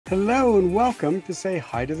Hello and welcome to Say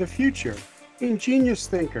Hi to the Future, Ingenious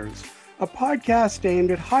Thinkers, a podcast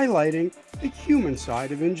aimed at highlighting the human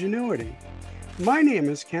side of ingenuity. My name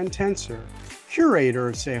is Ken Tencer, curator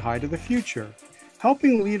of Say Hi to the Future,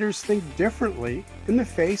 helping leaders think differently in the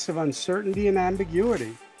face of uncertainty and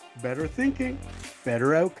ambiguity. Better thinking,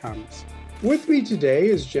 better outcomes. With me today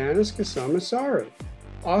is Janice Gassam,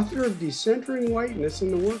 author of Decentering Whiteness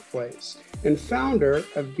in the Workplace and founder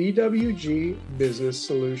of BWG Business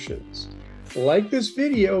Solutions. Like this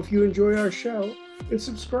video if you enjoy our show and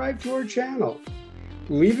subscribe to our channel.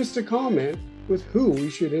 Leave us a comment with who we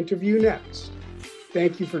should interview next.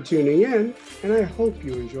 Thank you for tuning in, and I hope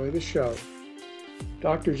you enjoy the show.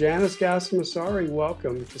 Dr. Janice Gassam,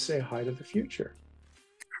 welcome to Say Hi to the Future.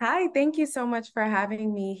 Hi, thank you so much for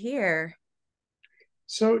having me here.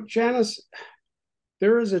 So, Janice,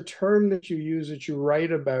 there is a term that you use that you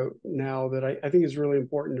write about now that I think is really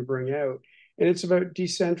important to bring out, and it's about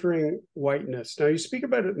decentering whiteness. Now, you speak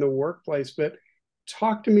about it in the workplace, but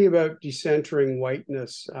talk to me about decentering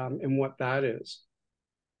whiteness and what that is.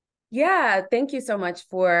 Yeah, thank you so much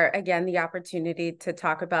for, again, the opportunity to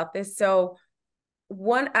talk about this. So,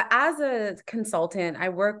 as a consultant, I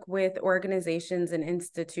work with organizations and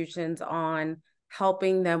institutions on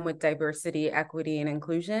helping them with diversity, equity, and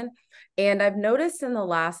inclusion. And I've noticed in the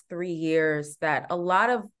last 3 years that a lot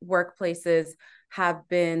of workplaces have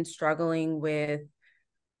been struggling with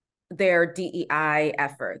their DEI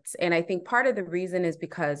efforts. And I think part of the reason is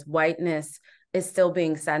because whiteness is still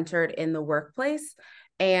being centered in the workplace.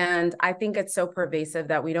 And I think it's so pervasive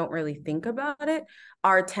that we don't really think about it.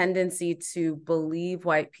 Our tendency to believe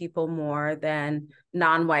white people more than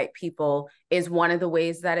non-white people is one of the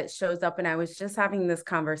ways that it shows up. And I was just having this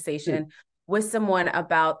conversation with someone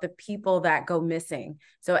about the people that go missing.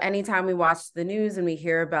 So anytime we watch the news and we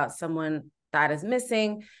hear about someone that is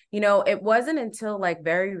missing, it wasn't until like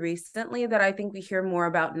very recently that I think we hear more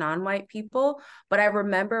about non-white people. But I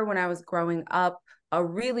remember when I was growing up, a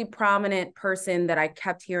really prominent person that I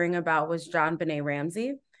kept hearing about was JonBenet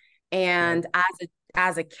Ramsey. And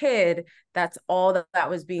as a kid, that's all that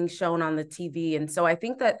was being shown on the TV. And so I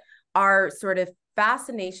think that our sort of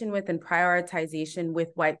fascination with and prioritization with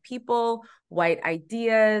white people, white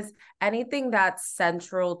ideas, anything that's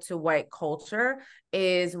central to white culture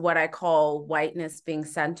is what I call whiteness being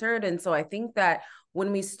centered. And so I think that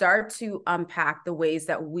when we start to unpack the ways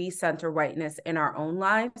that we center whiteness in our own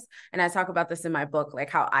lives, and I talk about this in my book, like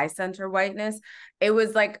how I center whiteness, it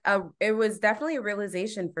was definitely a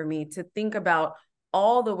realization for me to think about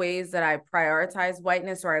all the ways that I prioritize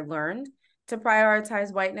whiteness, or I learned to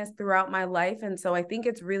prioritize whiteness throughout my life. And so I think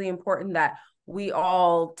it's really important that we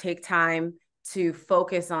all take time to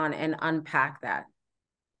focus on and unpack that.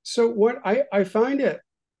 So what I find it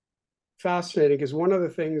fascinating is one of the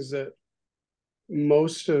things that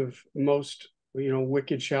most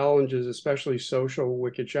wicked challenges, especially social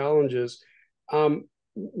wicked challenges,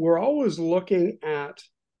 we're always looking at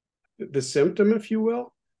the symptom, if you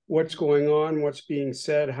will, what's going on, what's being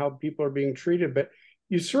said, how people are being treated. But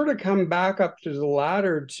you sort of come back up to the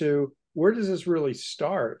ladder to where does this really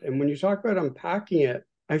start? And when you talk about unpacking it,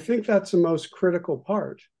 I think that's the most critical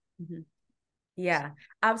part. Mm-hmm. Yeah,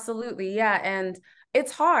 absolutely. Yeah. And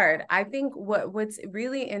it's hard. I think what's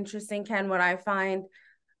really interesting, Ken, what I find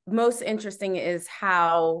most interesting is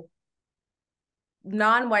how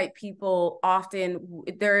non-white people often,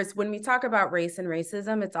 when we talk about race and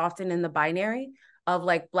racism, it's often in the binary of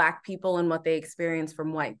like Black people and what they experience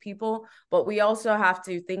from white people. But we also have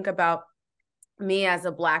to think about me as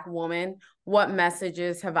a Black woman, what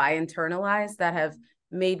messages have I internalized that have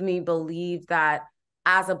made me believe that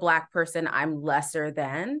as a Black person, I'm lesser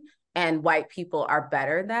than and white people are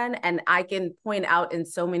better than. And I can point out in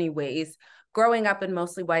so many ways, growing up in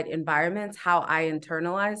mostly white environments, how I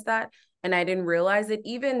internalized that. And I didn't realize it,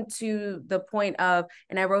 even to the point of,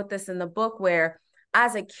 and I wrote this in the book, where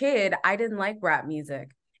as a kid, I didn't like rap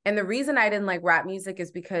music. And the reason I didn't like rap music is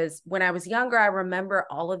because when I was younger, I remember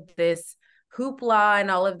all of this hoopla and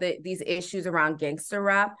all of these issues around gangster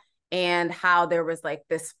rap, and how there was like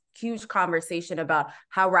this huge conversation about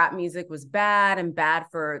how rap music was bad and bad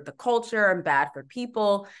for the culture and bad for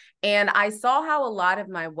people. And I saw how a lot of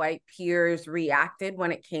my white peers reacted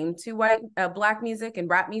when it came to Black music and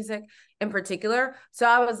rap music in particular. So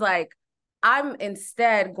I was like, I'm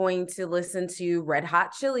instead going to listen to Red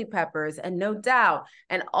Hot Chili Peppers and No Doubt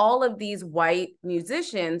and all of these white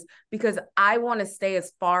musicians, because I want to stay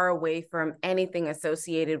as far away from anything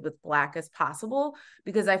associated with Black as possible,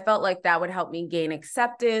 because I felt like that would help me gain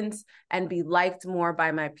acceptance and be liked more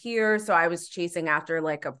by my peers. So I was chasing after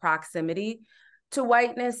like a proximity to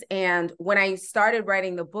whiteness. And when I started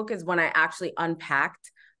writing the book is when I actually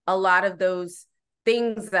unpacked a lot of those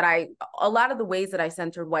things that a lot of the ways that I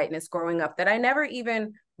centered whiteness growing up that I never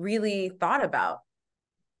even really thought about.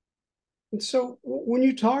 And so when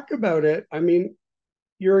you talk about it, I mean,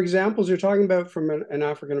 your examples you're talking about from an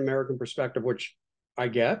African American perspective, which I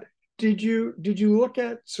get. Did you look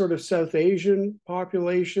at sort of South Asian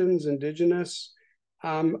populations, indigenous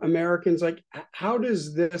Americans? Like, how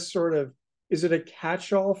does this sort of, is it a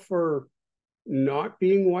catch-all for not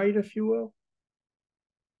being white, if you will?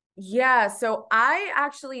 Yeah, so I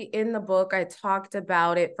actually in the book I talked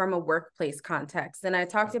about it from a workplace context, and I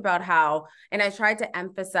talked about how, and I tried to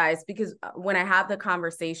emphasize, because when I had the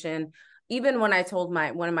conversation, even when I told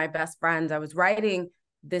my one of my best friends I was writing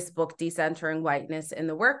this book Decentering Whiteness in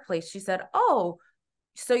the workplace, she said, "Oh,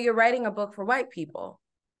 so you're writing a book for white people."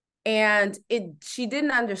 And she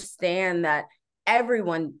didn't understand that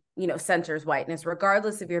everyone, centers whiteness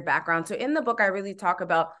regardless of your background. So in the book I really talk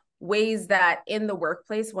about ways that in the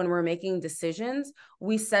workplace, when we're making decisions,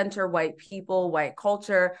 we center white people, white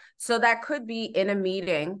culture. So that could be in a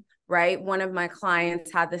meeting, right? One of my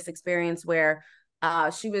clients had this experience where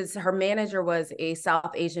her manager was a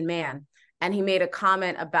South Asian man, and he made a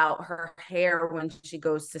comment about her hair when she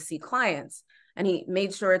goes to see clients. And he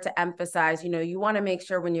made sure to emphasize, you want to make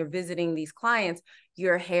sure when you're visiting these clients,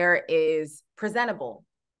 your hair is presentable,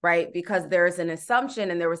 right? Because there's an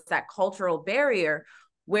assumption, and there was that cultural barrier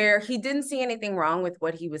where he didn't see anything wrong with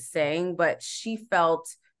what he was saying, but she felt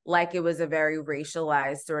like it was a very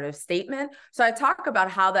racialized sort of statement. So I talk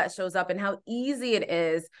about how that shows up and how easy it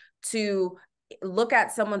is to look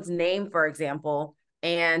at someone's name, for example,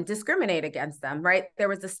 and discriminate against them, right? There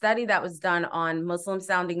was a study that was done on Muslim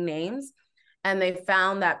sounding names, and they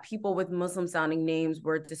found that people with Muslim sounding names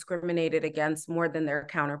were discriminated against more than their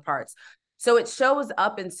counterparts. So it shows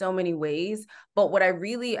up in so many ways. But what I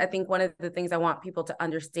think one of the things I want people to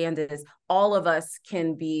understand is all of us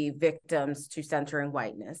can be victims to centering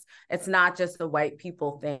whiteness. It's not just a white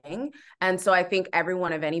people thing. And so I think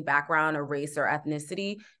everyone of any background or race or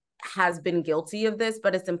ethnicity has been guilty of this,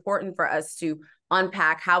 but it's important for us to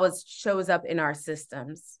unpack how it shows up in our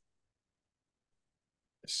systems.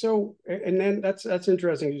 So, and then that's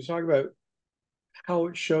interesting. You talk about how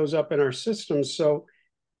it shows up in our systems. So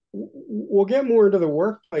we'll get more into the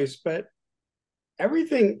workplace, but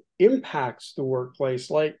everything impacts the workplace.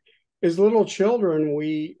 Like, as little children,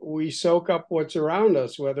 we soak up what's around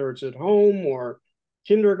us, whether it's at home or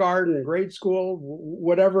kindergarten, grade school,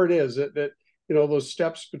 whatever it is that those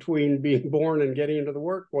steps between being born and getting into the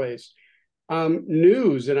workplace.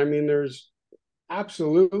 News, and I mean, there's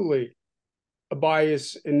absolutely a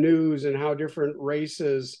bias in news and how different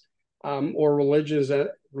races or religions,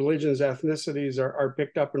 ethnicities are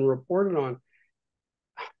picked up and reported on.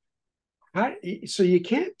 So you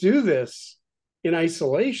can't do this in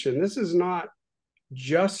isolation. This is not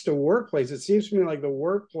just a workplace. It seems to me like the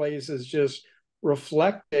workplace is just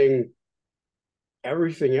reflecting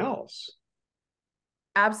everything else.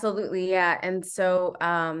 Absolutely, yeah. And so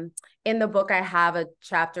in the book, I have a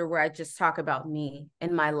chapter where I just talk about me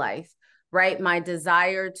and my life, right? My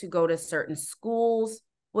desire to go to certain schools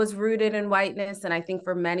was rooted in whiteness. And I think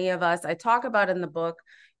for many of us, I talk about in the book,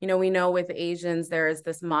 we know with Asians, there is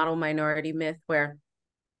this model minority myth where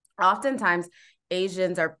oftentimes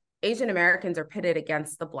Asian Americans are pitted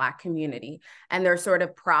against the Black community, and they're sort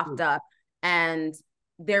of propped up, and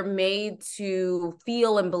they're made to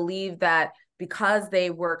feel and believe that because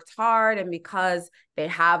they worked hard and because they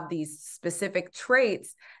have these specific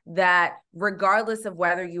traits, that regardless of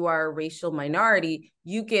whether you are a racial minority,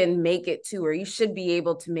 you can make it too, or you should be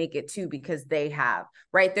able to make it too because they have,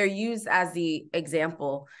 right? They're used as the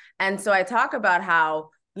example. And so I talk about how,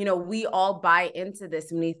 we all buy into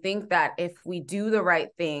this, and we think that if we do the right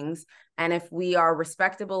things and if we are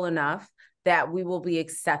respectable enough, that we will be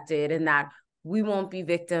accepted and that we won't be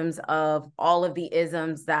victims of all of the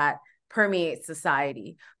isms that permeate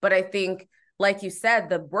society. But I think, like you said,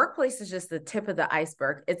 the workplace is just the tip of the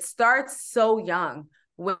iceberg. It starts so young,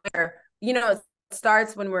 where, it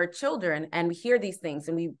starts when we're children and we hear these things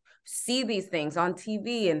and we see these things on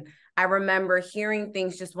TV. And I remember hearing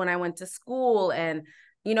things just when I went to school, and,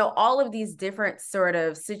 all of these different sort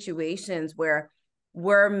of situations where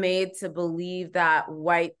we're made to believe that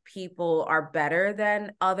white people are better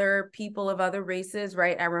than other people of other races,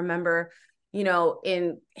 right? I remember,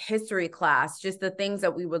 in history class, just the things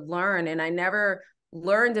that we would learn. And I never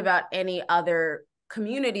learned about any other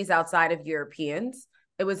communities outside of Europeans.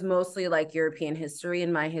 It was mostly like European history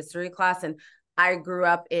in my history class. And I grew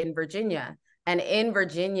up in Virginia. And in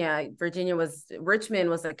Virginia, Richmond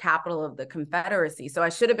was the capital of the Confederacy. So I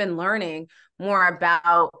should have been learning more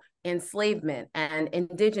about, enslavement and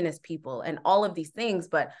indigenous people and all of these things,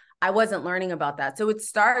 but I wasn't learning about that. So it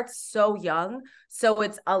starts so young. So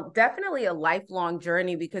it's definitely a lifelong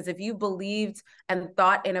journey, because if you believed and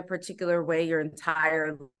thought in a particular way your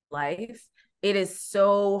entire life, it is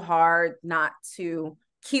so hard not to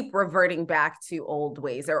keep reverting back to old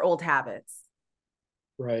ways or old habits.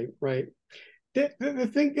 Right, right. The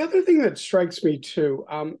other thing that strikes me too,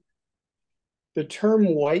 the term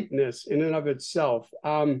whiteness in and of itself.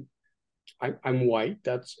 I'm white.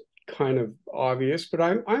 That's kind of obvious, but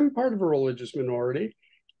I'm part of a religious minority,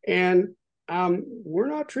 and we're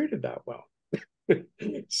not treated that well.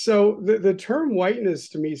 So the term whiteness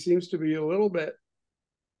to me seems to be a little bit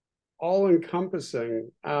all encompassing.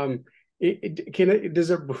 Does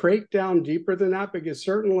it break down deeper than that? Because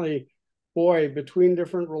certainly, boy, between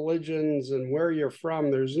different religions and where you're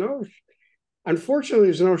from, unfortunately,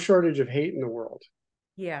 there's no shortage of hate in the world.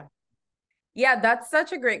 Yeah. Yeah, that's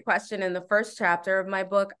such a great question. In the first chapter of my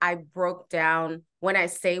book, I broke down when I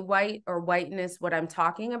say white or whiteness, what I'm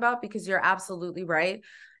talking about, because you're absolutely right.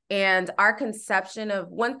 And our conception of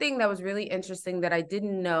one thing that was really interesting that I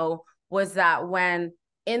didn't know was that when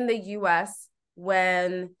in the US,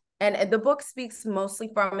 and the book speaks mostly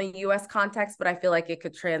from a US context, but I feel like it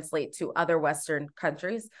could translate to other Western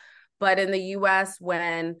countries. But in the US,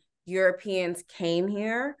 when Europeans came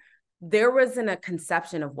here, there wasn't a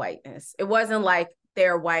conception of whiteness. It wasn't like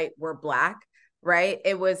they're white, we're black, right?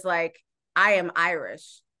 It was like, I am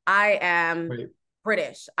Irish, I am Right.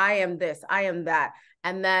 British, I am this, I am that.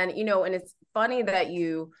 And then, and it's funny that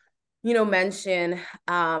you mention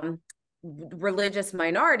religious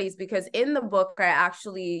minorities, because in the book,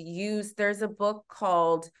 there's a book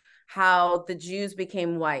called How the Jews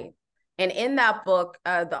Became White. And in that book,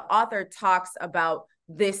 the author talks about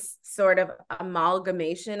this sort of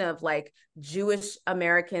amalgamation of like Jewish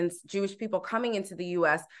Americans, Jewish people coming into the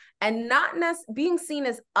US and not being seen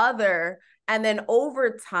as other. And then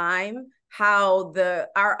over time, how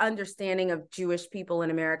our understanding of Jewish people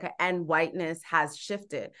in America and whiteness has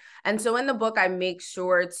shifted. And so in the book, I make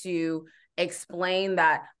sure to explain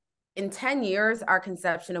that in 10 years, our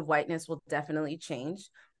conception of whiteness will definitely change,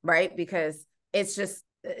 right? Because it's just,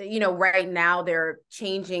 right now they're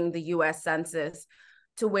changing the US Census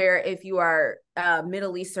to where if you are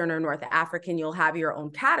Middle Eastern or North African, you'll have your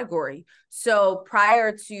own category. So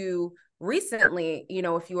prior to recently,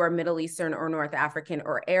 if you are Middle Eastern or North African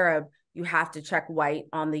or Arab, you have to check white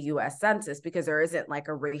on the US Census because there isn't like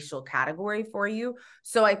a racial category for you.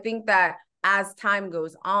 So I think that as time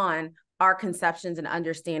goes on, our conceptions and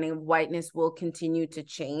understanding of whiteness will continue to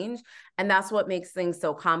change. And that's what makes things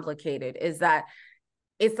so complicated, is that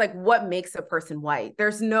it's like, what makes a person white?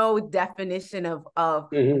 There's no definition of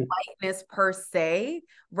whiteness per se,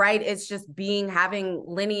 right? It's just having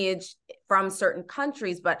lineage from certain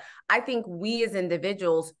countries. But I think we as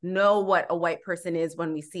individuals know what a white person is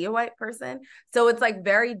when we see a white person. So it's like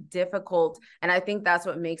very difficult. And I think that's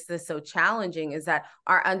what makes this so challenging, is that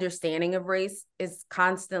our understanding of race is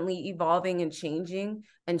constantly evolving and changing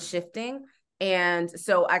and shifting. And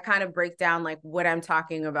so I kind of break down like what I'm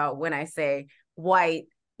talking about when I say white,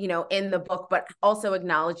 in the book, but also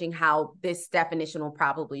acknowledging how this definition will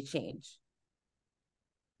probably change.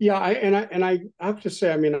 Yeah, I have to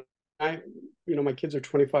say, I mean, my kids are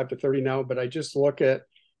 25 to 30 now, but I just look at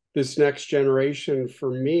this next generation. For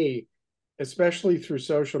me, especially through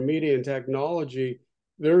social media and technology,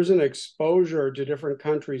 there's an exposure to different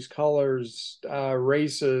countries, colors,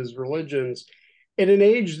 races, religions, at an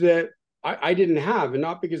age that I didn't have, and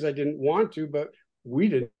not because I didn't want to, but we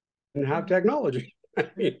didn't have technology. I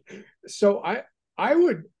mean, so I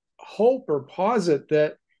would hope or posit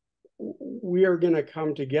that we are going to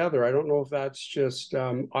come together. I don't know if that's just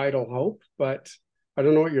idle hope, but I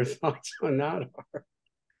don't know what your thoughts on that are.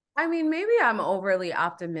 I mean, maybe I'm overly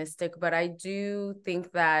optimistic, but I do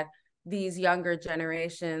think that these younger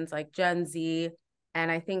generations, like Gen Z, and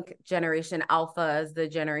I think Generation Alpha is the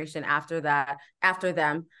generation after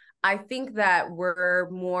them, I think that we're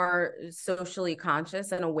more socially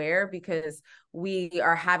conscious and aware because we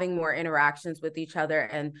are having more interactions with each other.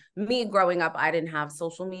 And me growing up, I didn't have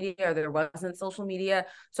social media, or there wasn't social media.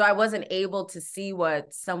 So I wasn't able to see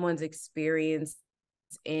what someone's experience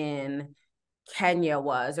in Kenya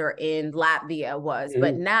was or in Latvia was.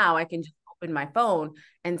 But now I can just open my phone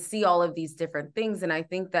and see all of these different things. And I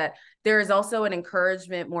think that there is also an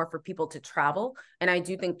encouragement more for people to travel. And I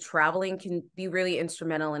do think traveling can be really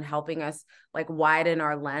instrumental in helping us like widen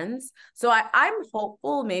our lens. So I'm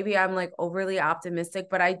hopeful. Maybe I'm like overly optimistic,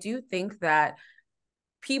 but I do think that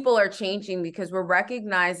people are changing because we're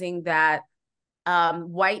recognizing that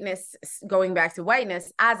whiteness, going back to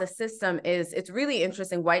whiteness as a system, it's really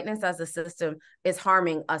interesting. Whiteness as a system is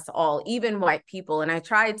harming us all, even white people. And I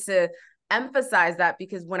try to emphasize that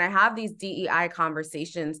because when I have these DEI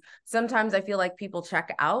conversations, sometimes I feel like people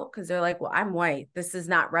check out because they're like, well, I'm white, this is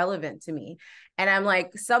not relevant to me. And I'm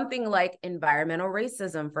like, something like environmental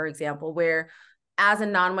racism, for example, where as a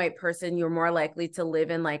non-white person, you're more likely to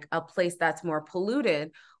live in like a place that's more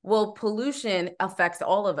polluted. Well, pollution affects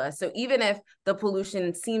all of us. So even if the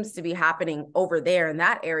pollution seems to be happening over there in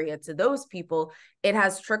that area to those people, it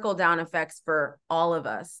has trickle down effects for all of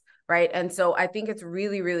us, right? And so I think it's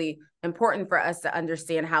really, really important for us to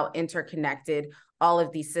understand how interconnected all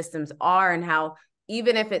of these systems are, and how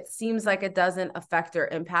even if it seems like it doesn't affect or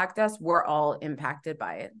impact us, we're all impacted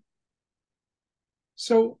by it.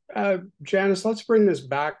 So, Janice, let's bring this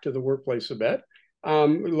back to the workplace a bit.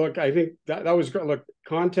 Look, I think that was great. Look,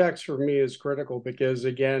 context for me is critical because,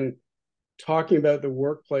 again, talking about the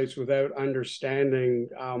workplace without understanding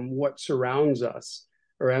what surrounds us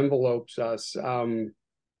or envelopes us,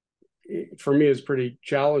 for me is pretty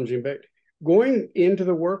challenging. But going into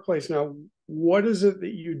the workplace now, what is it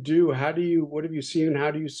that you do? What have you seen? How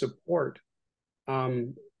do you support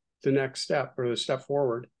the next step or the step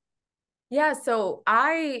forward? Yeah, so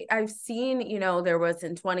I've seen, there was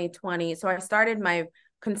in 2020. So I started my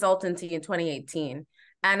consultancy in 2018.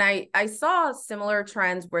 And I saw similar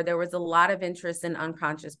trends where there was a lot of interest in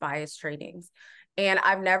unconscious bias trainings. And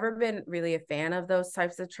I've never been really a fan of those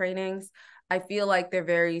types of trainings. I feel like they're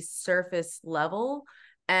very surface level.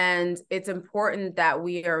 And it's important that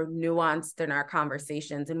we are nuanced in our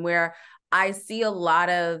conversations. And where I see a lot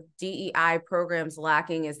of DEI programs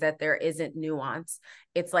lacking is that there isn't nuance.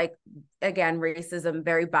 It's like, again, racism,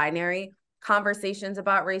 very binary conversations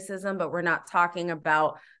about racism, but we're not talking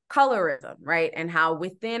about colorism, right? And how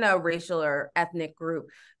within a racial or ethnic group,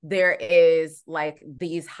 there is like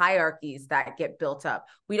these hierarchies that get built up.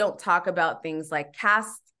 We don't talk about things like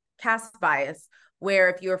caste bias, where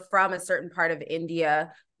if you're from a certain part of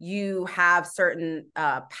India, you have certain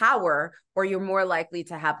power, or you're more likely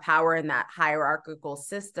to have power in that hierarchical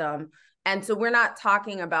system. And so we're not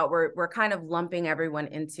talking about, we're kind of lumping everyone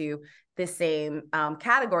into the same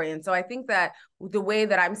category. And so I think that the way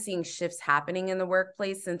that I'm seeing shifts happening in the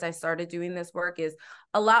workplace since I started doing this work is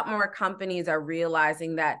a lot more companies are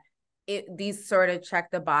realizing that these sort of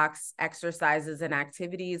check the box exercises and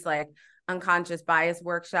activities like unconscious bias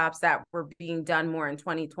workshops that were being done more in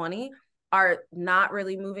 2020 are not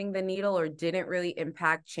really moving the needle or didn't really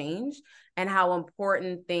impact change, and how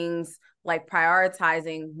important things like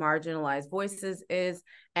prioritizing marginalized voices is,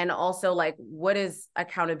 and also like what does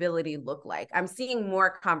accountability look like. I'm seeing more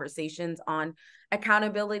conversations on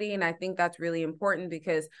accountability, and I think that's really important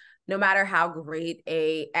because no matter how great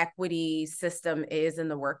a equity system is in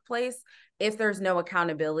the workplace, if there's no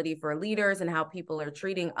accountability for leaders and how people are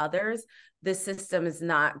treating others, the system is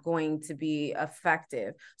not going to be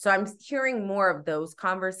effective. So I'm hearing more of those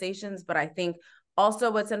conversations, but I think also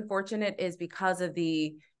what's unfortunate is because of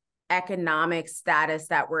the economic status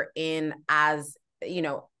that we're in, as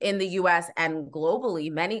in the US and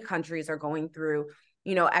globally, many countries are going through,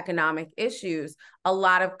 economic issues. A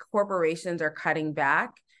lot of corporations are cutting back.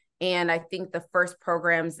 And I think the first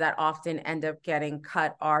programs that often end up getting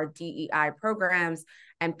cut are DEI programs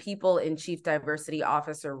and people in chief diversity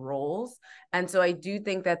officer roles. And so I do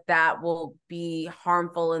think that that will be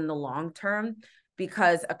harmful in the long term,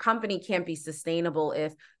 because a company can't be sustainable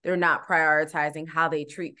if they're not prioritizing how they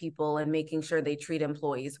treat people and making sure they treat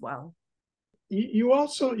employees well. You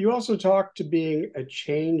also talk to being a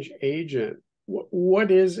change agent.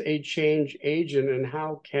 What is a change agent, and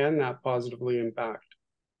how can that positively impact?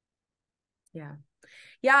 Yeah.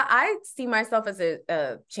 Yeah, I see myself as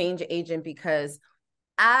a change agent because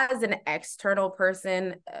as an external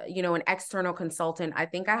person, an external consultant, I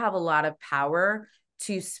think I have a lot of power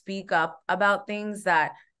to speak up about things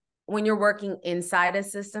that when you're working inside a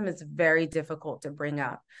system, it's very difficult to bring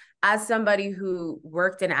up. As somebody who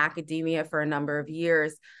worked in academia for a number of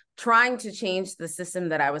years, trying to change the system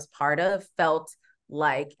that I was part of felt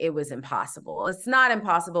like it was impossible. It's not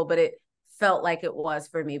impossible, but it felt like it was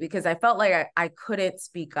for me, because I felt like I couldn't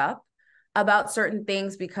speak up about certain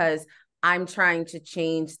things because I'm trying to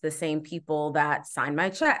change the same people that sign my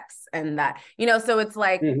checks, and that, so it's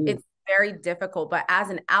like, it's very difficult. But as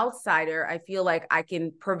an outsider, I feel like I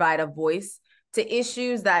can provide a voice to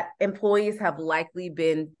issues that employees have likely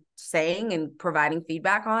been saying and providing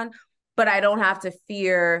feedback on, but I don't have to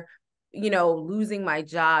fear, losing my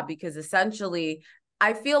job, because essentially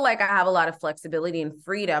I feel like I have a lot of flexibility and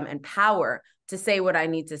freedom and power to say what I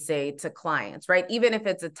need to say to clients, right? Even if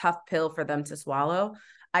it's a tough pill for them to swallow,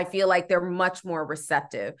 I feel like they're much more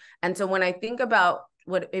receptive. And so when I think about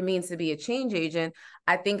what it means to be a change agent,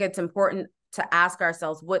 I think it's important to ask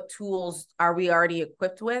ourselves, what tools are we already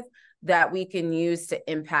equipped with that we can use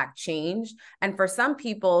to impact change? And for some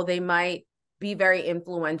people, they might be very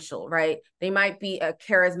influential, right? They might be a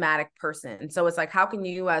charismatic person. So it's like, how can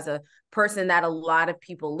you, as a person that a lot of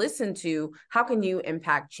people listen to, how can you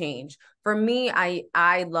impact change? For me,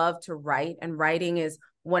 I love to write, and writing is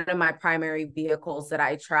one of my primary vehicles that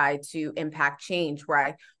I try to impact change, where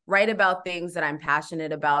I write about things that I'm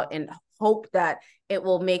passionate about and hope that it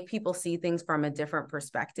will make people see things from a different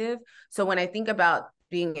perspective. So when I think about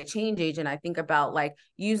being a change agent, I think about like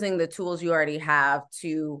using the tools you already have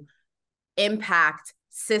to impact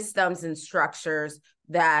systems and structures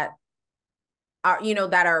that are,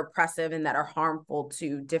 that are oppressive and that are harmful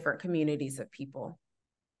to different communities of people.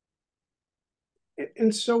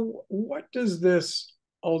 And so what does this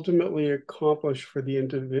ultimately accomplish for the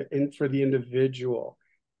individual?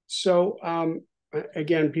 So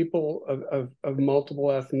again, people of multiple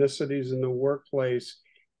ethnicities in the workplace,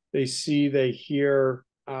 they hear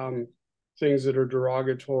things that are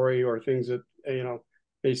derogatory, or things that,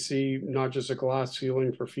 they see not just a glass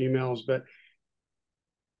ceiling for females, but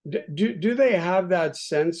do they have that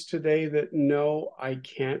sense today that, no, I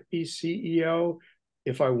can't be CEO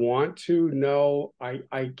if I want to? No,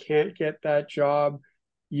 I can't get that job.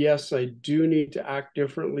 Yes, I do need to act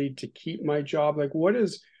differently to keep my job. Like, what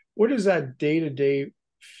is that day-to-day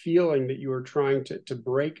feeling that you are trying to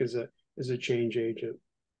break as a change agent?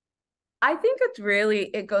 I think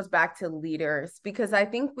it goes back to leaders, because I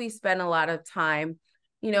think we spend a lot of time,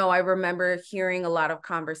 I remember hearing a lot of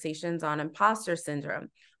conversations on imposter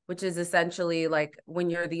syndrome, which is essentially like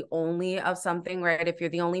when you're the only of something, right? If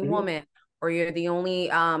you're the only woman, or you're the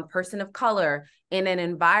only person of color in an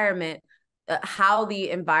environment, how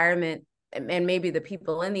the environment and maybe the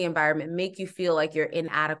people in the environment make you feel like you're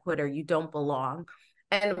inadequate or you don't belong.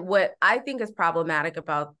 And what I think is problematic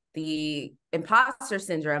about the imposter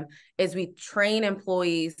syndrome is we train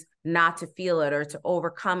employees not to feel it or to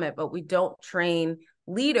overcome it, but we don't train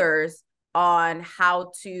leaders on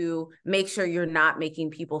how to make sure you're not making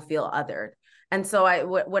people feel othered. And so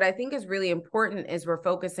what I think is really important is we're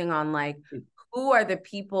focusing on like, who are the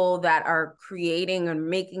people that are creating and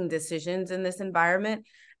making decisions in this environment,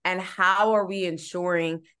 and how are we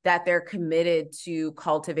ensuring that they're committed to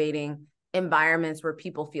cultivating environments where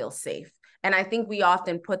people feel safe. And I think we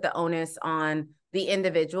often put the onus on the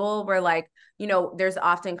individual, where like, there's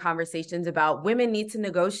often conversations about women need to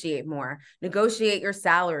negotiate more, negotiate your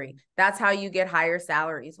salary. That's how you get higher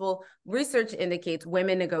salaries. Well, research indicates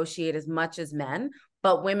women negotiate as much as men,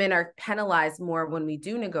 but women are penalized more when we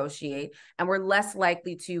do negotiate, and we're less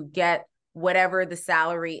likely to get whatever the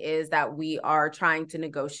salary is that we are trying to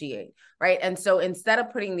negotiate, right? And so instead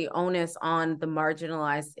of putting the onus on the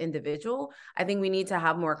marginalized individual, I think we need to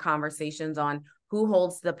have more conversations on who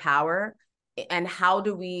holds the power, and how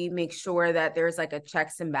do we make sure that there's like a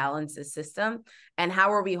checks and balances system, and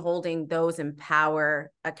how are we holding those in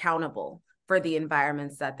power accountable for the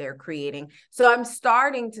environments that they're creating. So I'm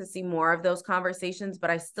starting to see more of those conversations, but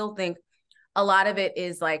I still think a lot of it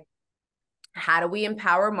is like, how do we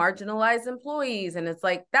empower marginalized employees? And it's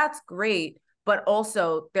like, that's great, but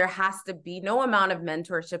also there has to be no amount of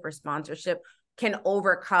mentorship or sponsorship can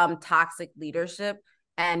overcome toxic leadership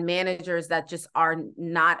and managers that just are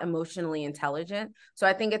not emotionally intelligent. So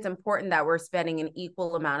I think it's important that we're spending an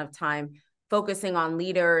equal amount of time focusing on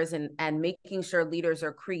leaders and making sure leaders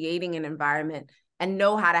are creating an environment and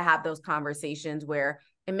know how to have those conversations, where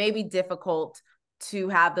it may be difficult to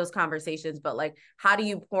have those conversations, but like, how do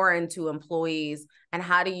you pour into employees, and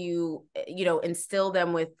how do you, instill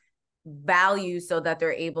them with values so that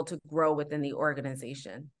they're able to grow within the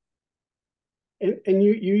organization? And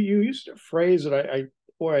you used a phrase that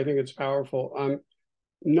I think it's powerful.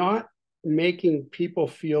 Not making people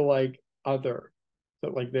feel like that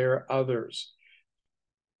like they're others.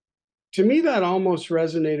 To me, that almost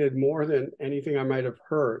resonated more than anything I might have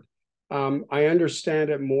heard. I understand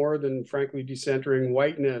it more than, frankly, decentering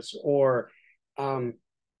whiteness, or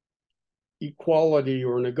equality,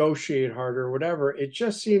 or negotiate harder, or whatever. It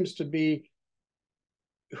just seems to be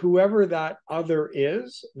whoever that other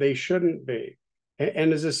is, they shouldn't be.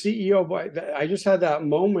 And as a CEO, I just had that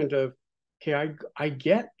moment of, okay, I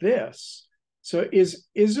get this. So is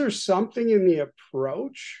there something in the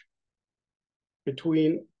approach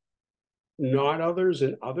between not others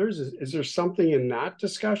and others? Is there something in that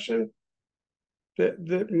discussion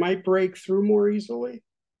that might break through more easily?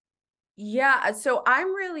 Yeah, so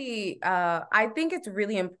I'm really, I think it's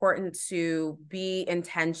really important to be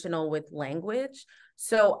intentional with language.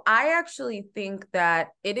 So I actually think that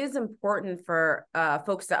it is important for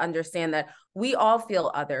folks to understand that we all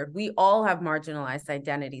feel othered. We all have marginalized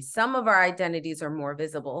identities. Some of our identities are more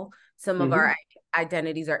visible, some of Mm-hmm. our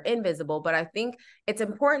identities are invisible, but I think it's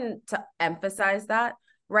important to emphasize that,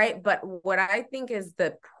 right? But what I think is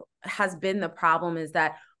has been the problem is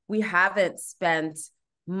that we haven't spent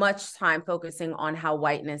much time focusing on how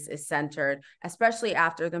whiteness is centered, especially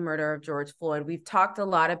after the murder of George Floyd. We've talked a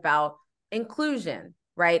lot about inclusion,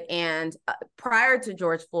 right? And prior to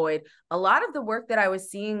George Floyd, a lot of the work that I was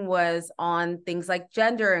seeing was on things like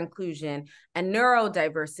gender inclusion and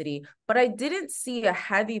neurodiversity, but I didn't see a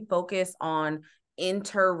heavy focus on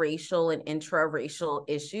interracial and intraracial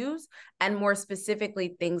issues, and more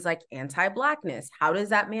specifically, things like anti-Blackness. How does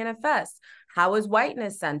that manifest? How is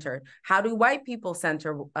whiteness centered? How do white people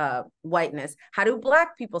center whiteness? How do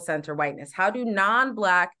Black people center whiteness? How do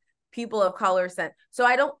non-Black people of color center? So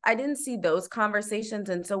I didn't see those conversations.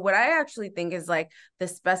 And so what I actually think is like the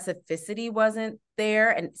specificity wasn't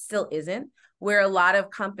there and still isn't, where a lot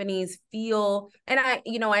of companies feel, and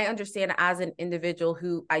I understand as an individual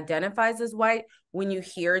who identifies as white, when you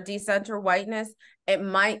hear decenter whiteness, it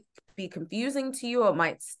might be confusing to you, it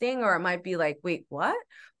might sting, or it might be like, wait, what?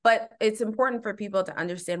 But it's important for people to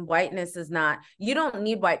understand whiteness is not, you don't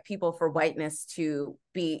need white people for whiteness to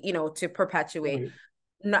be, to perpetuate.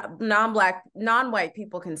 Right. Non-Black, non-white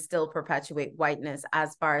people can still perpetuate whiteness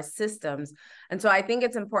as far as systems. And so I think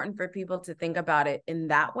it's important for people to think about it in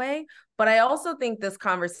that way. But I also think this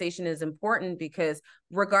conversation is important because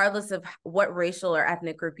regardless of what racial or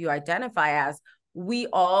ethnic group you identify as, we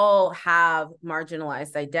all have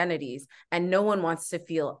marginalized identities and no one wants to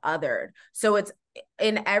feel othered. So it's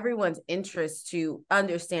in everyone's interest to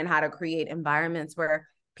understand how to create environments where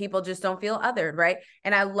people just don't feel othered, right?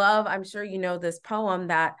 And I'm sure you know this poem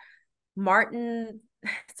that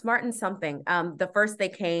it's Martin something, the First They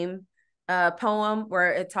Came poem,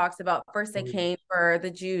 where it talks about first they came for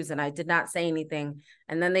the Jews and I did not say anything.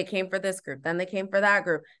 And then they came for this group. Then they came for that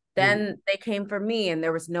group. Mm-hmm. Then they came for me and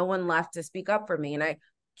there was no one left to speak up for me. And I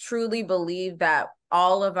truly believe that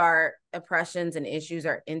all of our oppressions and issues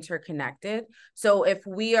are interconnected. So if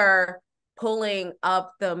we are pulling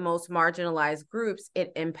up the most marginalized groups,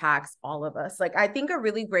 it impacts all of us. Like, I think a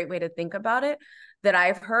really great way to think about it that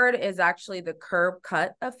I've heard is actually the curb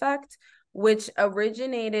cut effect, which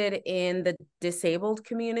originated in the disabled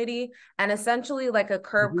community. And essentially, like a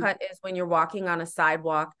curb Mm-hmm. cut is when you're walking on a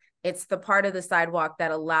sidewalk, it's the part of the sidewalk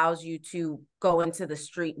that allows you to go into the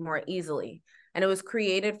street more easily. And it was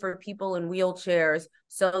created for people in wheelchairs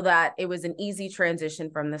so that it was an easy transition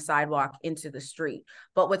from the sidewalk into the street.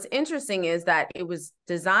 But what's interesting is that it was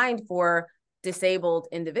designed for disabled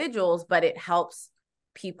individuals, but it helps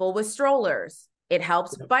people with strollers, it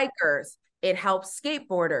helps Yep. bikers, it helps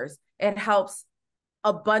skateboarders, it helps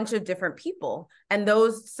a bunch of different people, and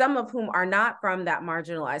those, some of whom are not from that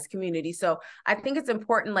marginalized community. So I think it's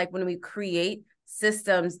important, like when we create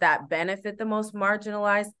systems that benefit the most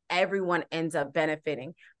marginalized, everyone ends up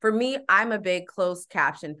benefiting. For me, I'm a big closed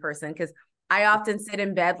caption person because I often sit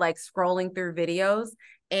in bed like scrolling through videos,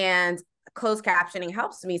 and closed captioning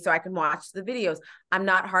helps me so I can watch the videos. I'm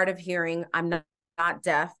not hard of hearing, I'm not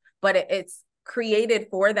deaf, but it's created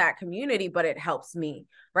for that community, but it helps me,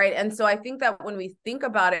 right? And so I think that when we think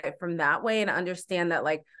about it from that way and understand that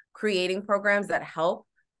like creating programs that help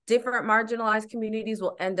different marginalized communities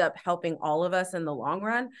will end up helping all of us in the long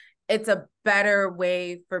run, it's a better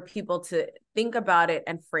way for people to think about it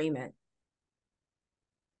and frame it.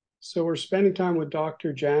 So we're spending time with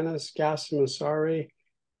Dr. Janice Gassam Asare.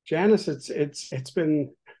 Janice, it's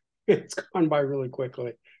been it's gone by really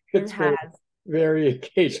quickly. It It's been a has. very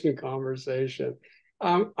engaging conversation.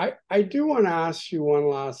 I do want to ask you one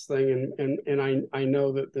last thing, and I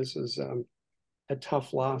know that this is a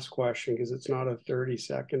tough last question because it's not a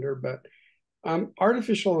 30-seconder, but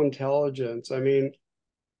artificial intelligence. I mean,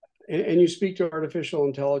 and you speak to artificial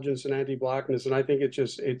intelligence and anti-blackness, and I think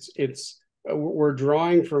it's we're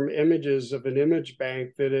drawing from images of an image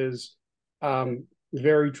bank that is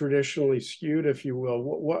very traditionally skewed, if you will.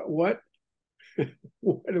 What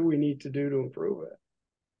do we need to do to improve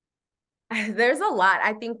There's a lot.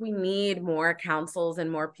 I think we need more councils and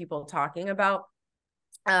more people talking about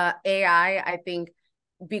AI. I think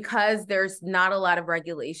because there's not a lot of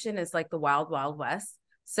regulation, it's like the wild, wild west.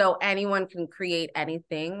 So anyone can create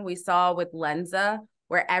anything. We saw with Lenza,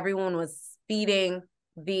 where everyone was feeding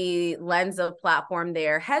the Lenza platform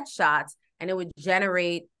their headshots, and it would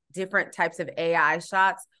generate different types of AI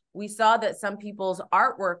shots we saw that some people's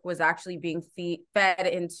artwork was actually being fed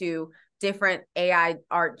into different AI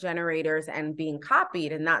art generators and being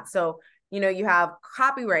copied. And that's so, you have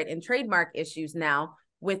copyright and trademark issues now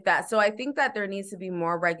with that. So I think that there needs to be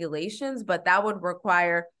more regulations, but that would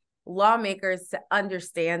require lawmakers to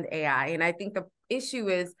understand AI. And I think the issue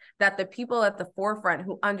is that the people at the forefront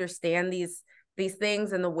who understand these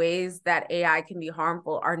things and the ways that AI can be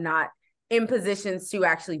harmful are not in positions to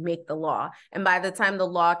actually make the law. And by the time the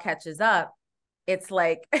law catches up, it's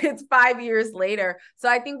like it's 5 years later. So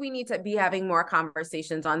I think we need to be having more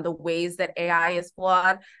conversations on the ways that AI is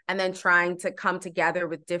flawed, and then trying to come together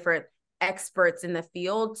with different experts in the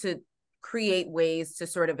field to create ways to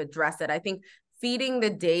sort of address it. I think feeding the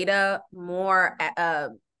data more,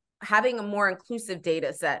 having a more inclusive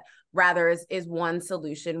data set rather is one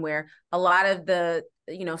solution, where a lot of the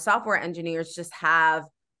software engineers just have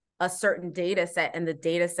a certain data set, and the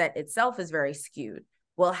data set itself is very skewed.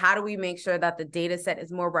 Well, how do we make sure that the data set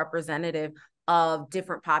is more representative of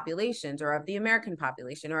different populations, or of the American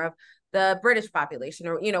population, or of the British population,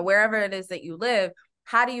 or wherever it is that you live?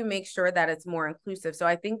 How do you make sure that it's more inclusive? So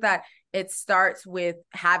I think that it starts with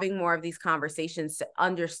having more of these conversations to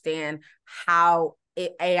understand how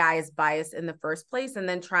AI is biased in the first place, and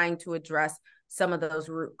then trying to address some of those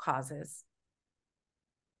root causes.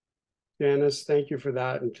 Janice, thank you for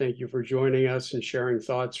that. And thank you for joining us and sharing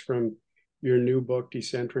thoughts from your new book,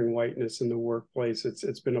 Decentering Whiteness in the Workplace.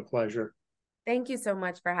 It's been a pleasure. Thank you so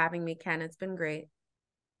much for having me, Ken. It's been great.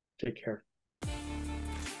 Take care.